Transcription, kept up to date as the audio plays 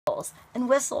and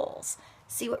whistles.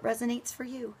 See what resonates for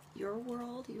you, your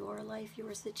world, your life,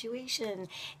 your situation,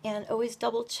 and always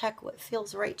double check what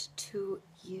feels right to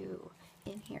you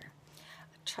in here.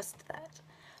 Trust that.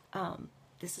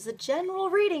 This is a general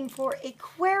reading for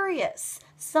Aquarius,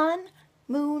 Sun,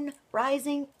 Moon,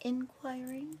 Rising,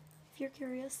 Inquiring. If you're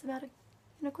curious about an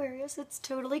Aquarius, it's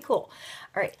totally cool.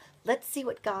 All right, let's see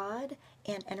what God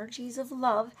and energies of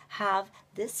love have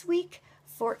this week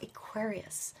for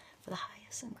Aquarius, for the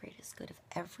highest and greatest good of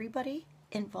everybody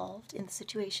involved in the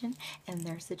situation and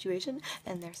their situation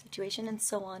and their situation and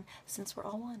so on, since we're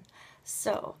all one.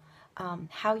 So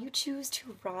how you choose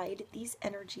to ride these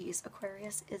energies,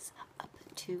 Aquarius, is up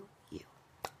to you.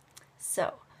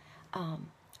 So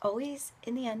always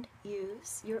in the end,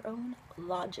 use your own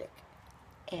logic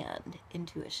and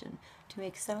intuition to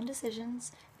make sound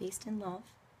decisions based in love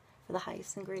for the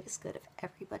highest and greatest good of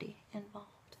everybody involved.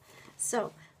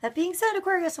 So that being said,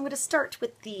 Aquarius, I'm going to start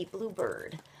with the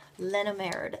Bluebird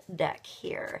Lenormand deck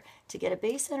here to get a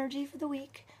base energy for the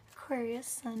week. Aquarius,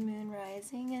 Sun, Moon,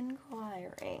 Rising,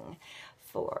 Inquiring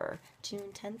for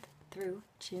June 10th through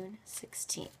June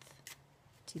 16th,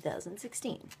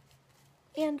 2016.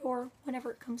 And or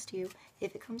whenever it comes to you.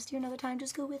 If it comes to you another time,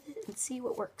 just go with it and see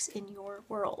what works in your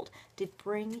world to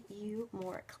bring you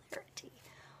more clarity.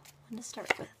 One to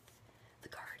start with, the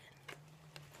garden.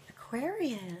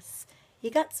 Aquarius, you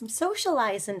got some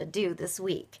socializing to do this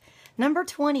week. Number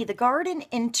 20, the garden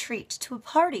entreat to a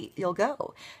party you'll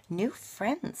go. New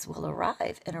friends will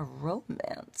arrive and a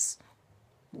romance.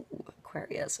 Ooh,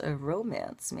 Aquarius, a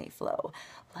romance may flow.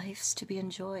 Life's to be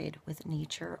enjoyed with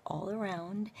nature all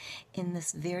around. In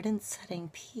this verdant setting,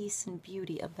 peace and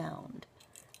beauty abound.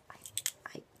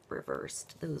 I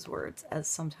reversed those words, as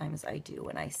sometimes I do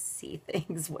when I see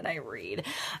things when I read.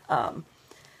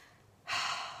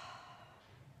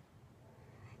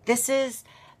 This is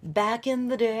back in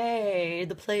the day,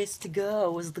 the place to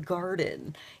go was the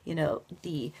garden, you know,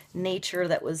 the nature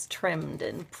that was trimmed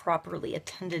and properly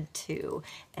attended to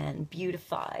and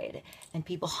beautified, and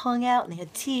people hung out and they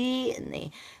had tea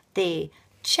and they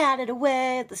chatted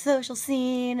away at the social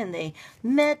scene, and they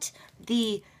met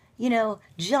the, you know,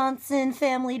 Johnson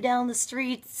family down the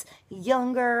street's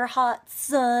younger hot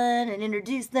son and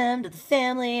introduced them to the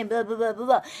family and blah blah blah blah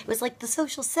blah. It was like the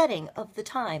social setting of the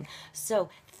time. So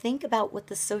think about what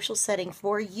the social setting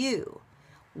for you,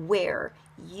 where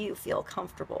you feel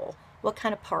comfortable, what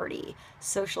kind of party,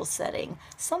 social setting,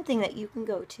 something that you can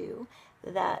go to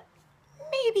that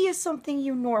maybe is something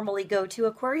you normally go to,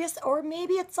 Aquarius, or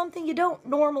maybe it's something you don't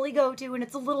normally go to and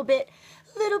it's a little bit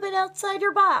outside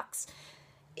your box.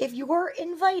 If you're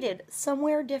invited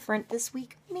somewhere different this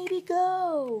week, maybe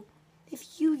go.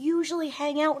 If you usually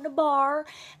hang out in a bar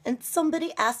and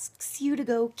somebody asks you to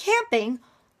go camping,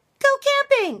 go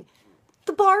camping.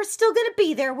 The bar's still going to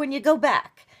be there when you go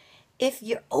back. If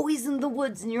you're always in the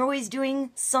woods and you're always doing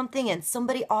something and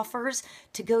somebody offers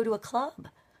to go to a club,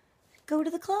 go to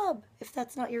the club. If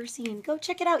that's not your scene, go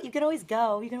check it out. You can always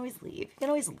go. You can always leave. You can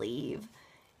always leave.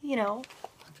 You know,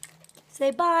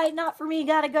 say, bye, not for me,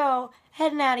 gotta go.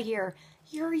 Heading out of here.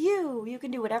 You're you. You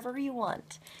can do whatever you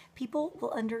want. People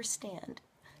will understand.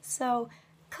 So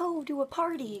go to a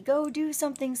party. Go do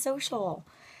something social.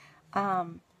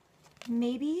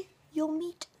 Maybe you'll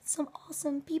meet some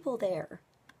awesome people there.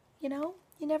 You know,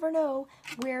 you never know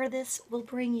where this will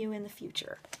bring you in the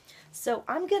future. So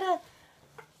I'm going to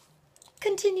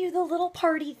continue the little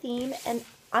party theme, and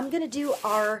I'm going to do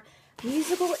our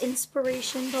musical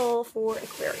inspiration bowl for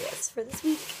Aquarius for this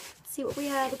week. Let's see what we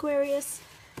have, Aquarius.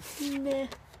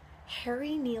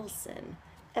 Harry Nilsson,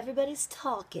 Everybody's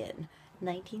Talking,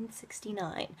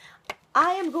 1969.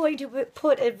 I am going to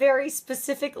put a very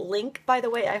specific link, by the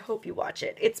way. I hope you watch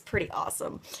it. It's pretty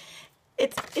awesome.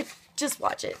 It's just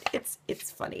watch it.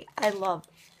 It's funny. I love.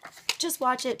 Just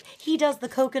watch it. He does the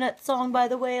coconut song, by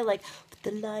the way, like put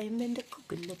the lime in the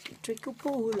coconut, drink a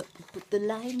bowl up, put the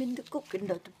lime in the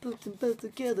coconut, put them both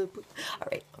together. All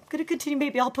right, I'm gonna continue.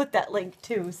 Maybe I'll put that link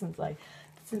too, since I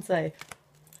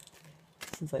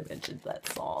mentioned that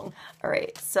song. All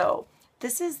right, so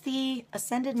this is the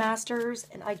Ascended Masters,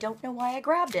 and I don't know why I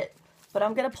grabbed it, but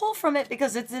I'm going to pull from it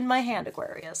because it's in my hand,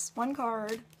 Aquarius. One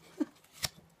card.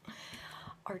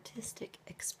 Artistic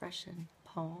Expression,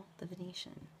 Paul the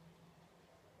Venetian.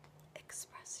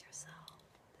 Express yourself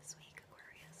this week,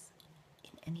 Aquarius,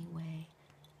 in any way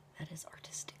that is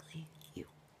artistically you.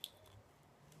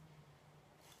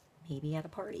 Maybe at a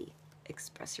party.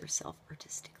 Express yourself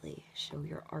artistically. Show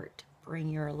your art. Bring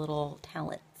your little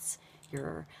talents,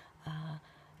 your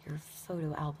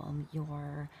photo album,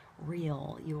 your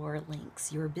reel, your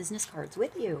links, your business cards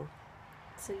with you.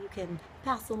 so you can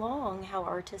pass along how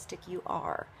artistic you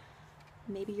are.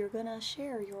 Maybe you're gonna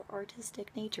share your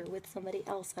artistic nature with somebody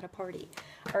else at a party.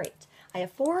 All right, I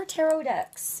have 4 tarot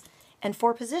decks and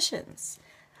 4 positions.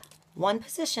 One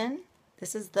position,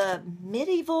 this is the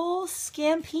Medieval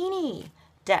Scampini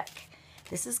deck.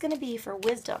 This is going to be for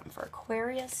wisdom, for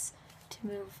Aquarius to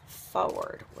move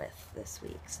forward with this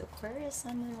week. So Aquarius,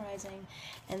 Sun, Moon, Rising,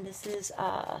 and this is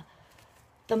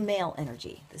the male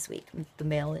energy this week. The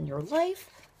male in your life,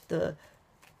 the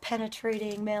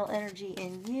penetrating male energy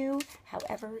in you,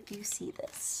 however you see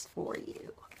this for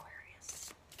you,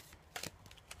 Aquarius.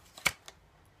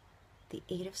 The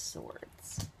 8 of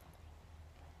Swords.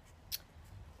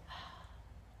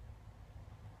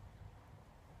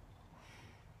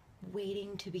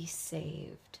 Waiting to be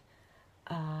saved.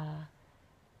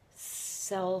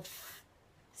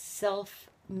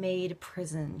 Self-made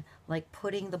prison, like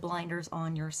putting the blinders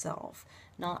on yourself,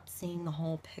 not seeing the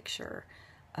whole picture,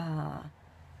 not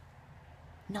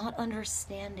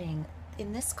understanding.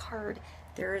 In this card,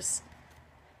 there's,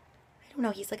 I don't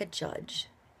know, he's like a judge.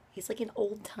 He's like an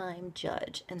old-time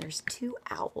judge, and there's 2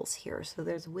 owls here, so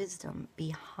there's wisdom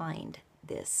behind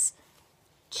this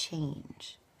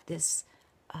change, this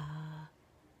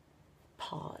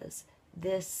pause,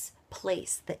 this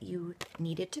place that you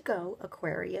needed to go,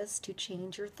 Aquarius, to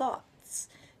change your thoughts,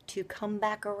 to come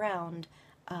back around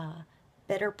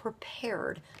better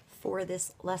prepared for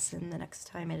this lesson the next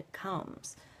time it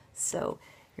comes. So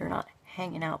you're not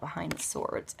hanging out behind the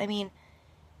swords. I mean,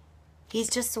 he's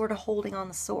just sort of holding on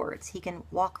the swords. He can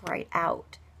walk right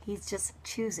out. He's just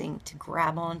choosing to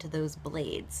grab onto those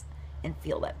blades and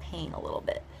feel that pain a little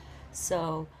bit.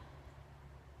 So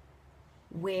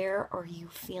where are you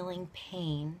feeling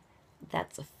pain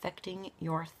that's affecting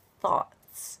your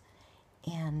thoughts?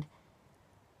 And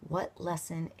what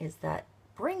lesson is that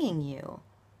bringing you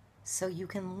so you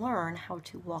can learn how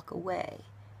to walk away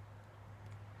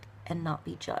and not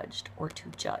be judged or to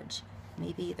judge?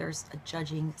 Maybe there's a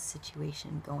judging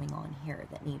situation going on here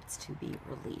that needs to be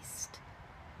released.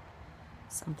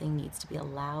 Something needs to be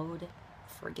allowed,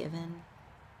 forgiven,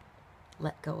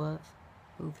 let go of,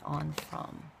 moved on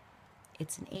from.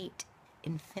 It's an 8,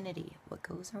 infinity. What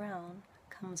goes around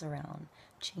comes around.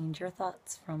 Change your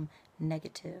thoughts from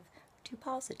negative to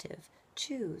positive.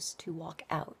 Choose to walk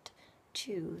out.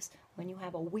 Choose when you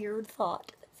have a weird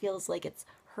thought that feels like it's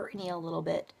hurting you a little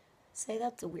bit. Say,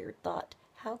 that's a weird thought.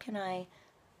 How can I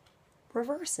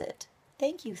reverse it?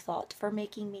 Thank you, thought, for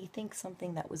making me think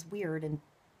something that was weird, and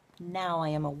now I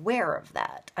am aware of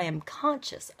that. I am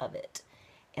conscious of it.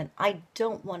 And I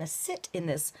don't want to sit in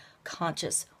this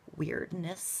conscious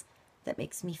weirdness that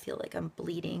makes me feel like I'm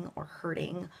bleeding or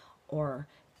hurting or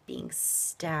being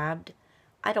stabbed.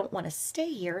 I don't want to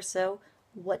stay here, so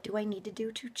what do I need to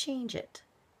do to change it?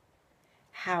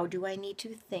 How do I need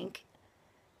to think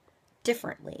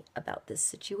differently about this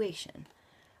situation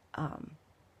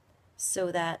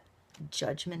so that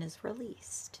judgment is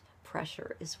released,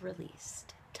 pressure is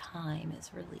released, time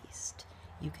is released.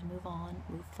 You can move on,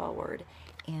 move forward,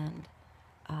 and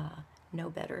know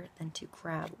better than to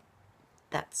grab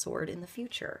that sword in the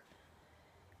future.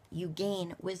 You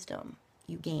gain wisdom,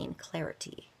 you gain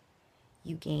clarity,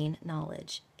 you gain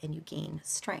knowledge, and you gain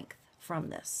strength from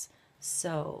this.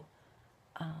 So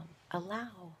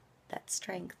allow that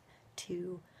strength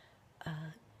to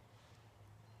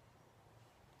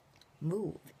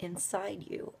move inside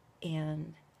you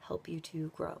and help you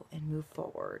to grow and move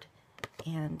forward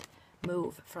and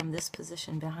move from this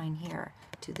position behind here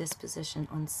to this position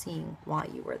on seeing why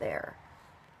you were there,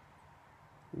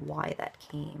 why that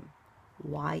came,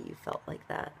 why you felt like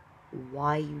that,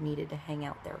 why you needed to hang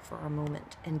out there for a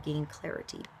moment and gain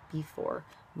clarity before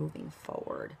moving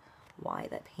forward, why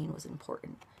that pain was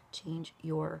important. Change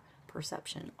your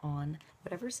perception on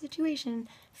whatever situation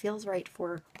feels right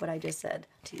for what I just said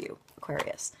to you,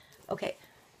 Aquarius. Okay,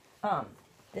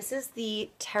 this is the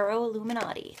Tarot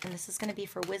Illuminati, and this is going to be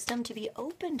for wisdom to be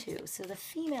open to. So the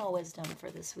female wisdom for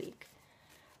this week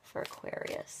for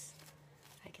Aquarius.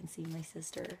 I can see my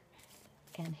sister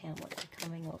and Hamlet are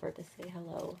coming over to say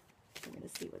hello. I'm going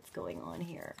to see what's going on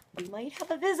here. We might have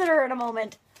a visitor in a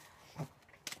moment. All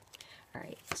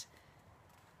right.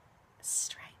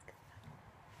 Strength.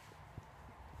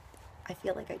 I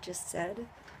feel like I just said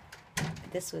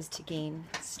this was to gain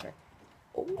strength.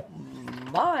 Oh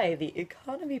my, the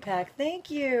economy pack. Thank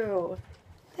you.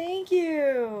 Thank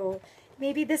you.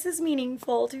 Maybe this is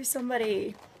meaningful to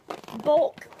somebody.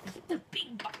 Bulk. The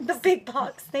big box. The big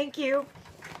box. Thank you.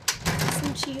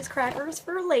 Some cheese crackers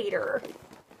for later.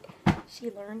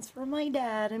 She learns from my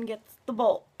dad and gets the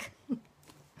bulk.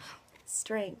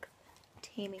 Strength.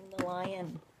 Taming the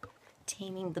lion.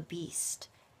 Taming the beast.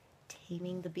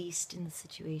 taming the beast in the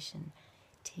situation,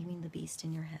 taming the beast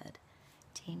in your head,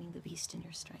 taming the beast in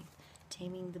your strength,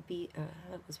 taming the beast,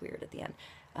 that was weird at the end,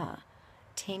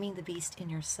 taming the beast in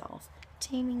yourself,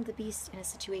 taming the beast in a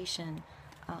situation,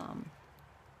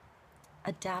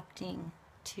 adapting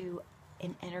to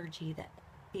an energy that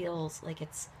feels like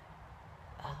it's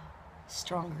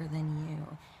stronger than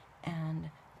you, and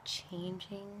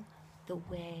changing the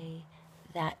way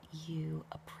that you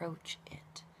approach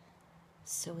it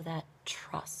so that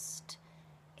trust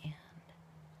and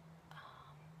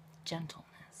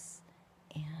gentleness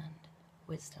and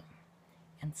wisdom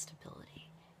and stability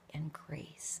and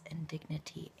grace and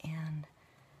dignity and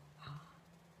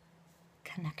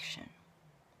connection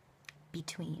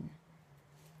between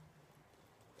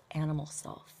animal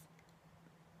self,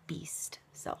 beast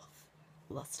self,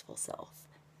 lustful self,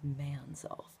 man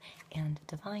self, and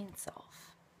divine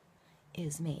self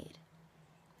is made.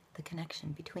 The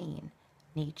connection between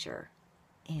nature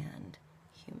and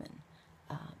human,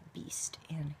 beast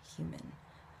and human,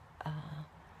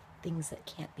 things that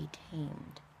can't be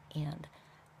tamed, and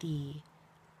the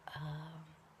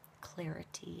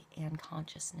clarity and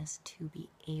consciousness to be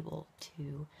able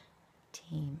to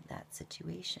tame that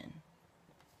situation.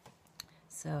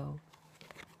 So,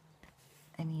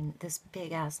 I mean, this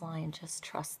big ass lion just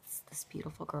trusts this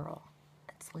beautiful girl.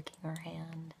 It's licking her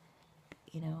hand.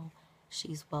 You know,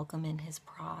 she's welcome in his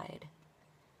pride.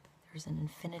 There's an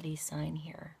infinity sign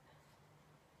here.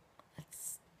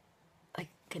 It's like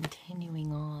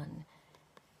continuing on.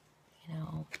 You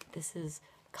know, this is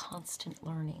constant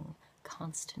learning,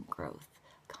 constant growth,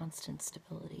 constant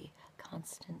stability,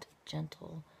 constant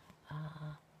gentle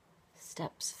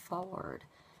steps forward.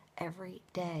 Every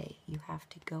day you have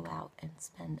to go out and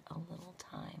spend a little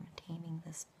time taming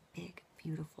this big,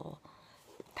 beautiful,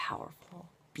 powerful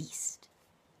beast.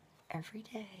 Every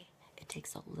day it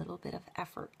takes a little bit of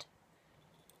effort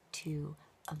to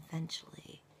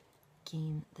eventually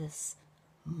gain this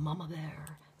mama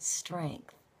bear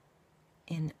strength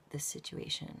in this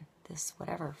situation, this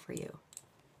whatever for you.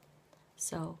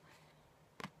 So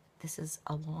this is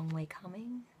a long way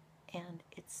coming, and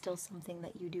it's still something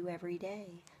that you do every day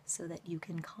so that you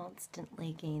can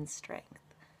constantly gain strength.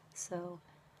 So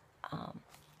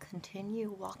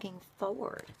continue walking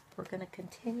forward. We're going to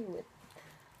continue with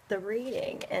the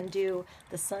reading and do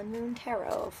the Sun Moon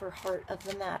Tarot for Heart of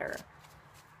the Matter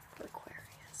for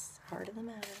Aquarius. Heart of the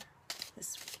Matter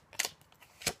this week.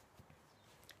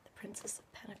 The Princess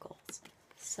of Pentacles.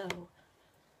 So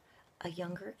a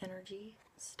younger energy,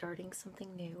 starting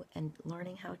something new and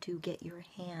learning how to get your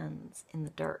hands in the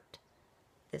dirt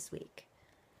this week.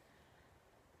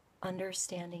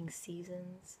 Understanding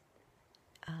seasons,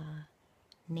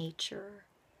 nature,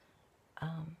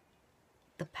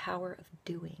 the power of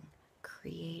doing,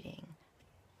 creating,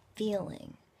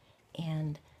 feeling,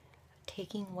 and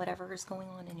taking whatever is going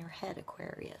on in your head,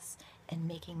 Aquarius, and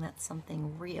making that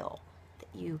something real that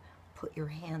you put your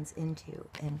hands into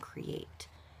and create.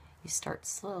 You start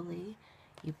slowly,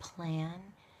 you plan,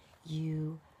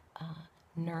 you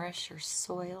nourish your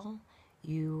soil,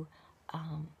 you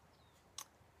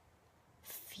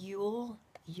fuel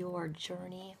your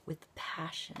journey with the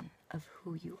passion of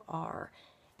who you are,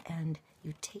 and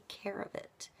you take care of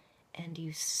it, and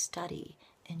you study,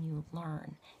 and you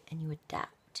learn, and you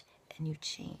adapt, and you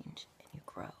change, and you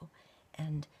grow,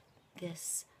 and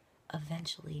this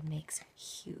eventually makes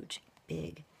huge,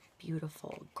 big,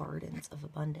 beautiful gardens of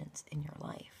abundance in your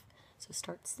life. So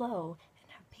start slow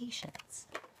and have patience.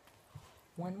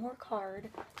 One more card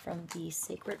from the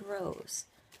Sacred Rose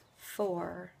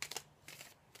for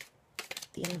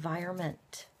the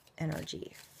environment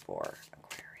energy for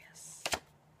Aquarius.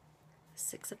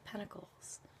 Six of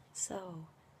Pentacles. So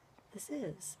this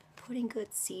is putting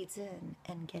good seeds in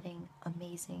and getting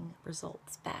amazing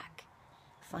results back.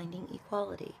 Finding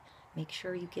equality. Make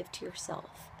sure you give to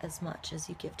yourself as much as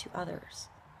you give to others.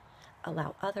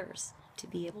 Allow others to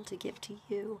be able to give to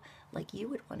you like you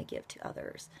would want to give to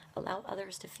others. Allow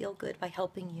others to feel good by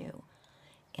helping you.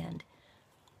 And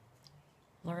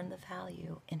learn the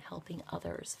value in helping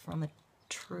others from a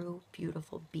true,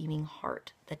 beautiful, beaming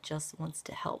heart that just wants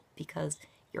to help because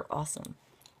you're awesome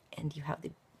and you have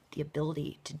the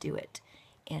ability to do it,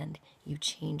 and you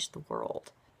change the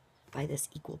world by this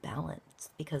equal balance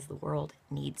because the world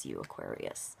needs you,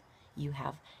 Aquarius. You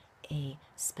have a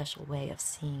special way of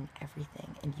seeing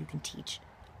everything, and you can teach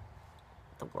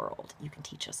the world. You can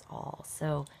teach us all.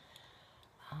 So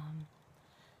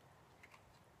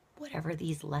whatever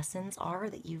these lessons are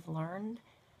that you've learned,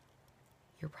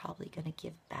 you're probably going to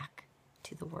give back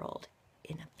to the world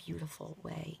in a beautiful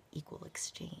way, equal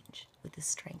exchange with the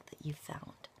strength that you've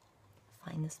found.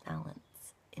 Find this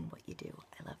balance. in what you do.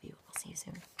 I love you. I'll see you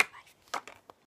soon.